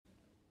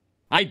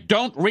I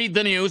don't read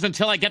the news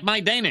until I get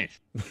my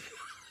Danish.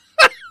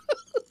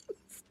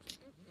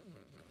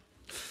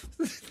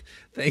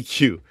 Thank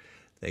you.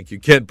 Thank you,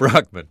 Kent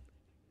Brockman.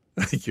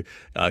 Thank you.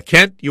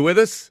 Kent, you with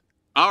us?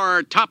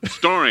 Our top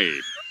story.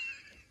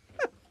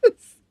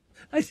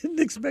 I didn't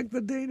expect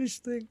the Danish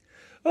thing.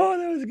 Oh,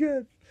 that was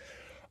good.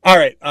 All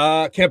right.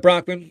 Kent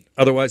Brockman,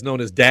 otherwise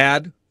known as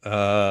Dad.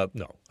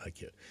 No, I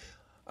kid.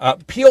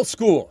 Peel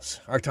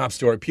schools, our top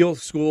story. Peel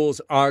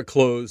schools are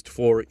closed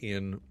for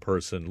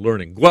in-person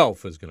learning.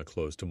 Guelph is going to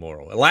close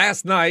tomorrow.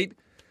 Last night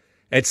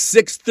at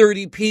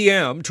 6:30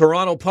 p.m.,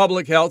 Toronto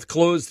Public Health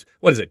closed,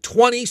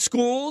 20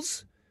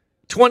 schools?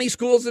 20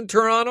 schools in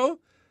Toronto?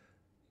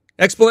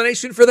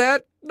 Explanation for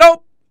that?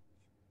 Nope.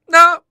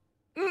 No.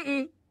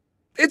 Mm-mm.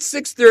 It's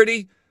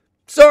 6:30.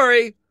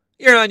 Sorry.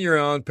 You're on your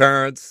own,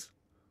 parents.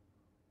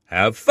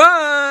 Have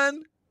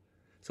fun.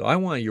 So I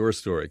want your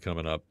story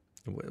coming up.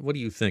 What are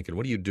you thinking?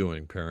 What are you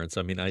doing, parents?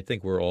 I mean, I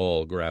think we're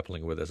all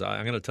grappling with this.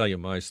 I'm going to tell you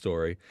my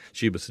story.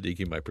 Sheba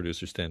Siddiqui, my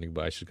producer, standing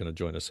by. She's going to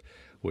join us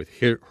with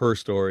her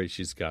story.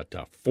 She's got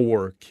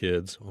 4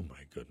 kids. Oh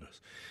my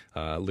goodness.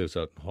 Lives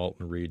out in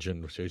Halton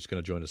region. She's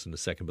going to join us in a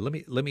second. But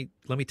let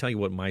me tell you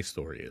what my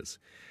story is.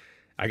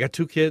 I got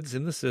 2 kids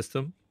in the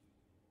system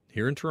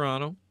here in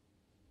Toronto.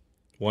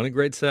 One in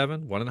grade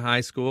 7, one in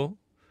high school.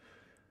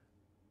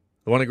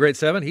 The one in grade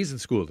 7, he's in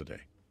school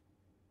today.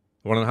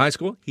 The one in high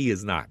school, he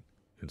is not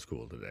in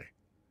school today.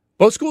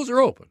 Both schools are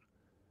open.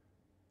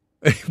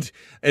 And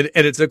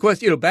it's a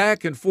question,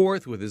 back and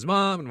forth with his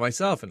mom and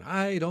myself, and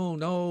I don't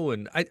know,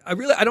 and I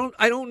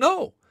don't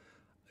know.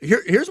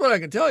 Here's what I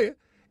can tell you,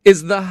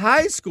 is the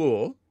high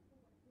school,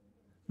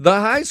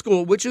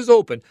 which is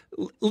open,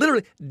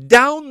 literally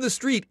down the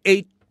street,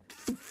 a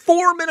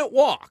 4-minute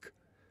walk,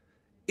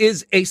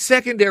 is a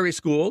secondary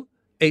school,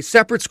 a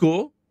separate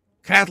school,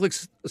 Catholic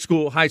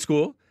school, high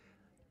school.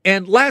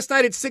 And last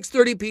night at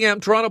 6:30 p.m.,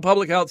 Toronto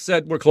Public Health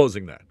said, we're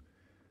closing that.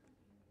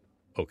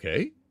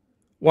 Okay.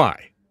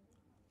 Why?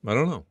 I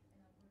don't know.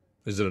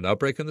 Is it an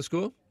outbreak in the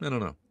school? I don't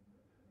know.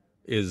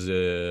 Is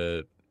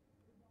it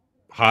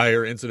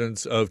higher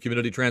incidence of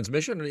community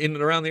transmission in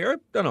and around the area?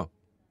 Don't know.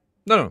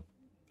 No.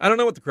 I don't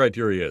know what the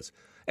criteria is.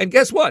 And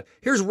guess what?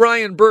 Here's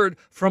Ryan Bird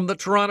from the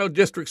Toronto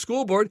District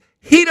School Board.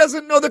 He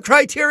doesn't know the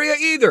criteria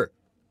either.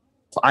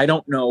 I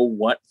don't know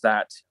what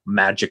that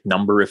magic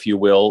number, if you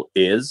will,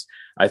 is.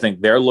 I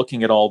think they're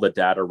looking at all the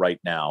data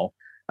right now.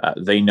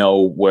 They know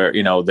where,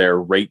 their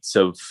rates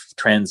of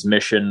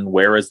transmission,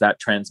 where is that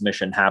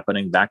transmission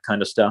happening, that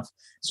kind of stuff.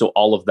 So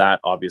all of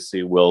that obviously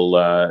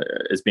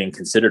is being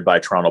considered by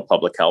Toronto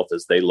Public Health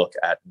as they look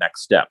at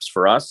next steps.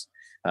 For us,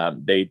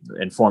 they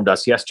informed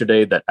us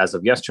yesterday that as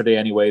of yesterday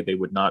anyway, they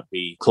would not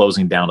be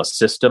closing down a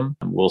system.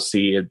 We'll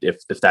see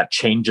if that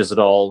changes at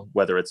all,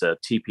 whether it's a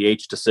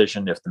TPH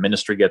decision, if the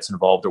ministry gets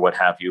involved or what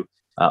have you,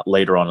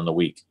 later on in the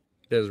week.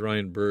 There's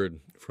Ryan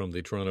Bird from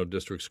the Toronto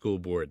District School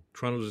Board.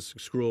 Toronto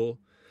District School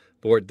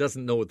Board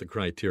doesn't know what the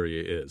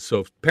criteria is.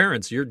 So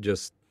parents, you're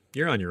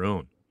on your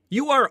own.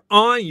 You are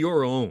on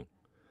your own.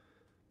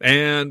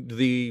 And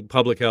the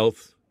public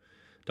health,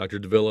 Dr.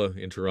 Davila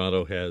in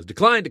Toronto, has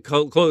declined to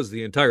close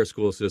the entire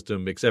school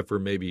system, except for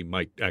maybe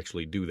might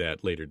actually do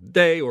that later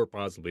today or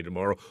possibly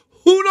tomorrow.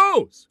 Who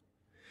knows?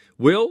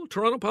 Will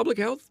Toronto Public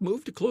Health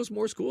move to close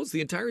more schools,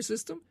 the entire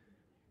system?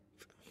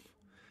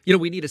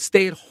 We need a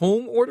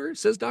stay-at-home order,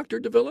 says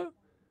Dr. Davila,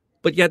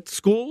 but yet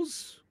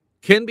schools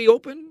can be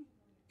open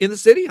in the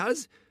city? How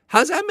does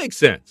that make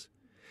sense?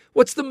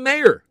 What's the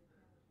mayor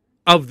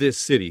of this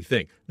city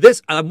think?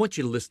 I want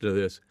you to listen to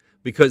this,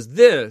 because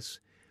this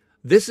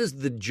is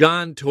the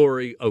John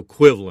Tory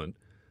equivalent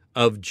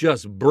of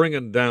just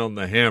bringing down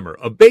the hammer.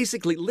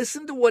 Basically,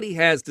 listen to what he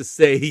has to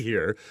say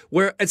here,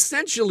 where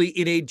essentially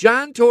in a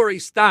John Tory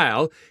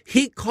style,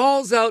 he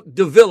calls out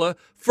Davila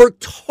for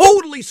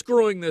totally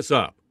screwing this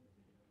up.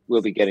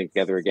 We'll be getting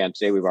together again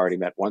today. We've already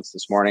met once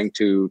this morning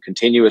to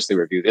continuously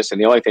review this. And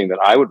the only thing that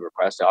I would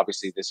request,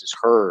 obviously, this is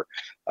her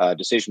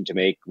decision to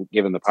make,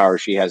 given the power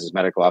she has as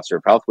medical officer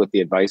of health, with the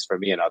advice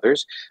from me and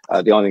others.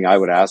 The only thing I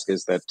would ask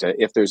is that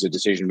if there's a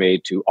decision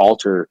made to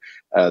alter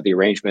the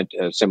arrangement,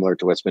 similar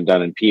to what's been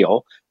done in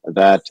Peel,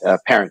 that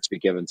parents be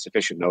given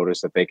sufficient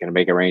notice that they can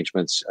make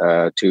arrangements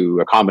to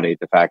accommodate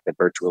the fact that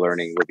virtual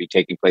learning will be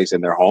taking place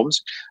in their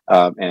homes.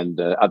 And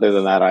other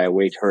than that, I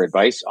await her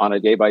advice on a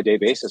day-by-day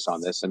basis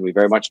on this, and we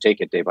very much take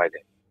it day by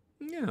day.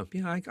 Yeah.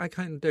 I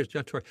kind of, there's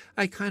John Tory.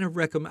 I kind of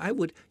recommend, I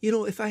would,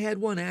 if I had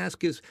one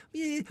ask is,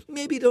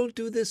 maybe don't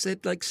do this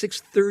at like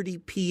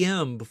 6:30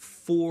 p.m.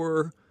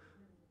 before,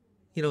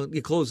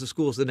 you close the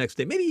schools the next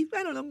day. Maybe,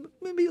 I don't know,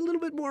 maybe a little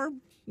bit more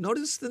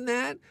notice than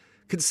that,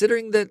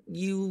 considering that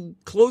you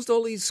closed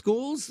all these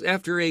schools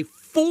after a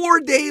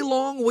 4-day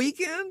long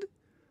weekend.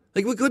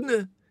 Like, we couldn't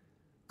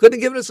have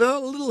given us a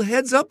little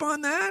heads up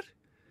on that.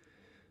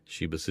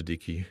 Sheba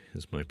Siddiqui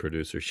is my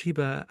producer.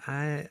 Sheba,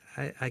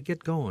 I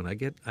get going.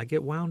 I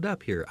get wound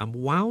up here. I'm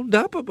wound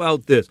up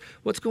about this.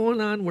 What's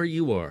going on where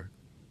you are?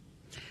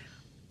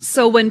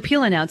 So when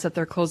Peel announced that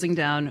they're closing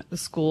down the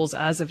schools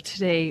as of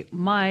today,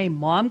 my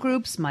mom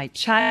groups, my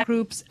chat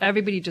groups,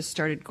 everybody just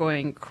started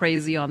going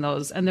crazy on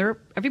those. And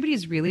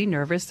everybody's really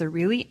nervous. They're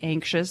really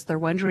anxious. They're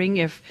wondering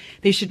if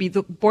they should be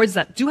the boards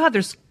that do have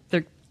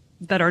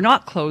that are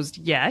not closed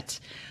yet.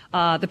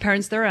 The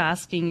parents, they're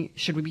asking,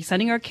 should we be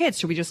sending our kids?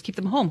 Should we just keep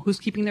them home? Who's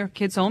keeping their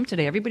kids home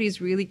today? Everybody's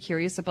really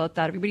curious about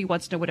that. Everybody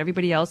wants to know what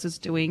everybody else is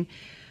doing.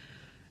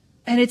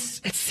 And it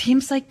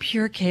seems like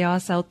pure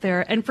chaos out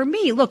there. And for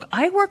me, look,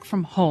 I work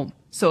from home.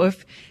 So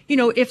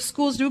if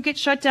schools do get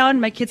shut down,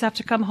 my kids have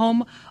to come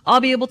home, I'll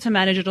be able to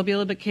manage it. It'll be a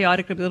little bit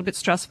chaotic. It'll be a little bit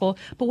stressful.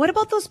 But what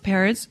about those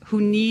parents who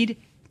need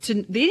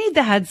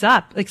the heads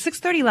up? Like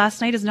 6:30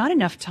 last night is not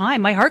enough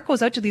time. My heart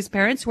goes out to these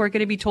parents who are going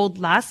to be told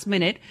last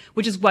minute,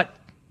 which is what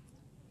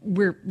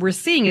we're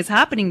seeing is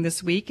happening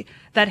this week,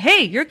 that,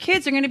 hey, your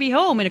kids are going to be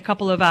home in a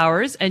couple of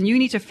hours and you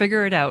need to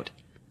figure it out.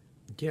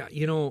 Yeah,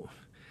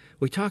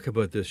 we talk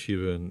about this,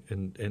 Shiva,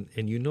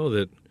 and you know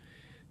that,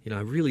 I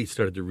really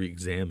started to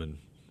re-examine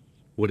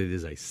what it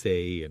is I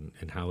say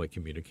and how I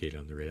communicate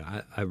on the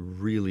radio. I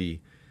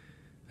really,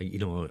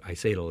 I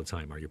say it all the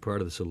time. Are you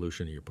part of the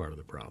solution or you're part of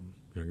the problem?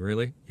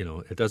 Really?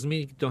 It doesn't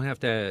mean you don't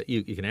have to,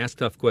 you can ask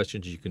tough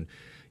questions, you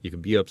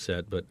can be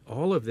upset, but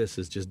all of this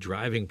is just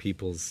driving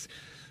people's,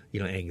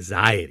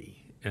 anxiety.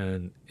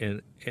 And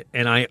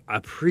I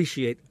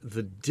appreciate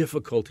the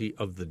difficulty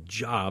of the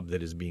job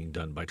that is being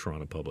done by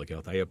Toronto Public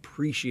Health. I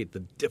appreciate the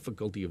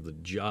difficulty of the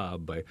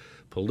job by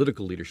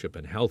political leadership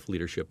and health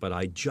leadership, but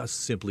I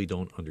just simply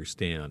don't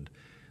understand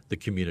the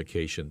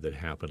communication that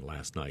happened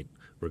last night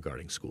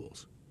regarding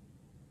schools.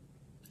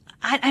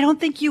 I don't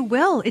think you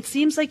will. It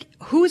seems like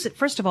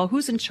first of all,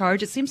 who's in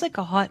charge? It seems like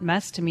a hot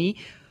mess to me.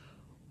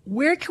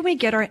 Where can we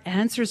get our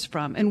answers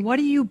from? And what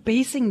are you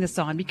basing this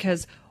on?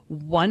 Because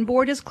one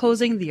board is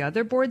closing, the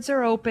other boards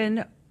are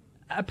open.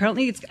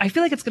 Apparently, I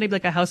feel like it's going to be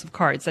like a house of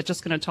cards that's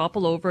just going to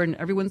topple over and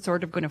everyone's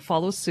sort of going to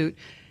follow suit.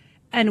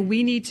 And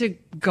we need to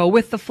go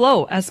with the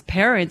flow as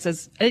parents,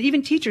 as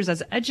even teachers,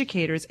 as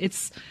educators.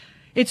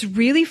 It's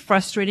really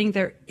frustrating.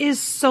 There is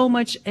so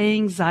much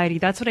anxiety.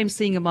 That's what I'm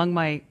seeing among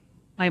my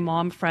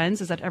mom friends,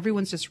 is that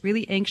everyone's just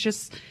really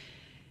anxious,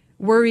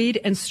 worried,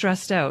 and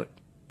stressed out.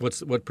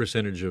 What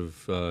percentage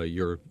of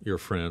your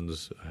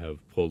friends have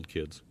pulled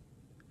kids?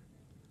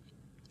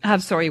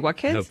 What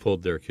kids? Have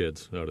pulled their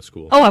kids out of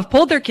school. Oh, have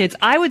pulled their kids.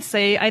 I would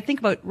say, I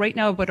think right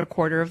now about a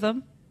quarter of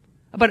them.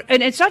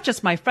 And it's not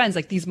just my friends,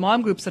 like these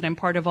mom groups that I'm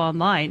part of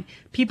online.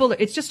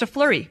 It's just a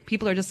flurry.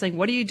 People are just saying,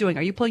 what are you doing?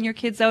 Are you pulling your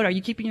kids out? Are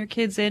you keeping your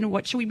kids in?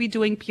 What should we be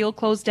doing? Peel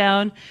closed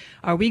down.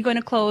 Are we going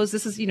to close?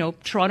 This is,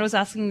 Toronto's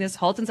asking this,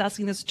 Halton's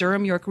asking this,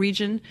 Durham, York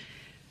Region.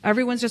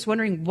 Everyone's just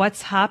wondering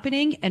what's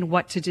happening and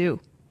what to do.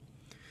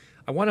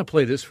 I want to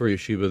play this for you,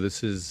 Shiva.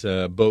 This is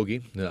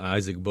Bogey,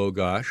 Isaac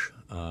Bogosh.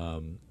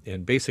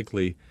 And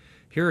basically,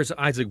 here is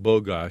Isaac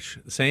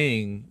Bogosh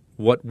saying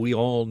what we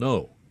all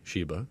know,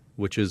 Shiva,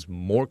 which is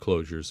more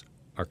closures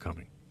are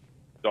coming.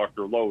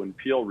 Dr. Lowe in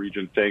Peel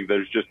region saying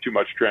there's just too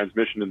much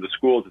transmission in the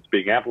schools. It's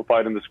being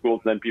amplified in the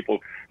schools. And then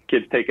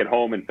kids take it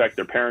home, infect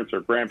their parents or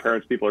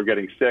grandparents. People are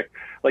getting sick.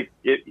 Like,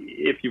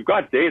 if you've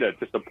got data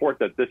to support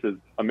that this is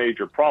a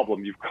major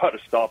problem, you've got to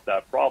stop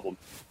that problem.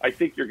 I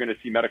think you're going to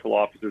see medical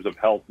officers of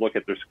health look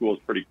at their schools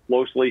pretty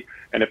closely.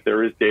 And if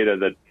there is data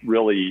that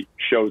really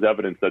shows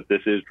evidence that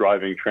this is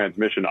driving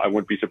transmission, I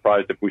wouldn't be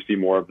surprised if we see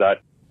more of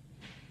that.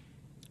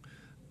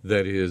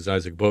 That is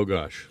Isaac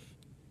Bogosh.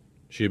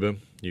 Sheba,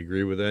 you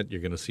agree with that?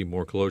 You're going to see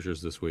more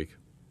closures this week.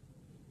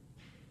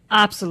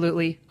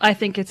 Absolutely. I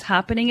think it's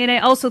happening. And I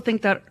also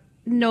think that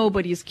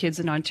nobody's kids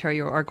in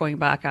Ontario are going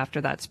back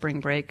after that spring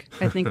break.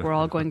 I think we're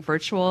all going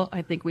virtual.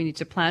 I think we need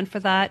to plan for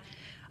that.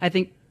 I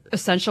think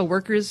essential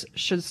workers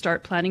should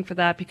start planning for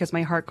that, because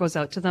my heart goes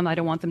out to them. I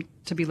don't want them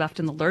to be left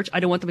in the lurch.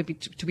 I don't want them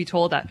to be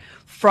told that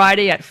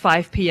Friday at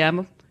 5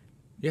 p.m.,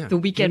 the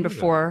weekend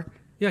before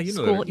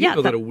school.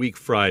 That a week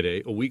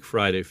Friday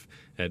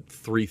at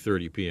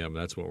 3:30 p.m.,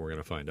 that's what we're going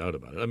to find out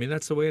about it. I mean,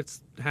 that's the way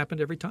it's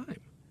happened every time.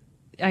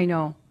 I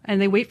know.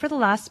 And they wait for the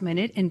last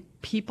minute and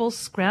people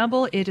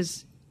scramble.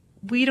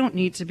 We don't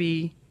need to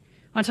be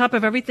on top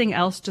of everything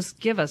else. Just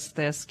give us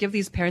this. Give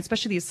these parents,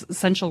 especially these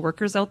essential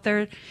workers out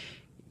there,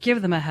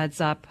 give them a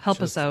heads up.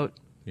 Help us out.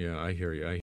 Yeah, I hear you.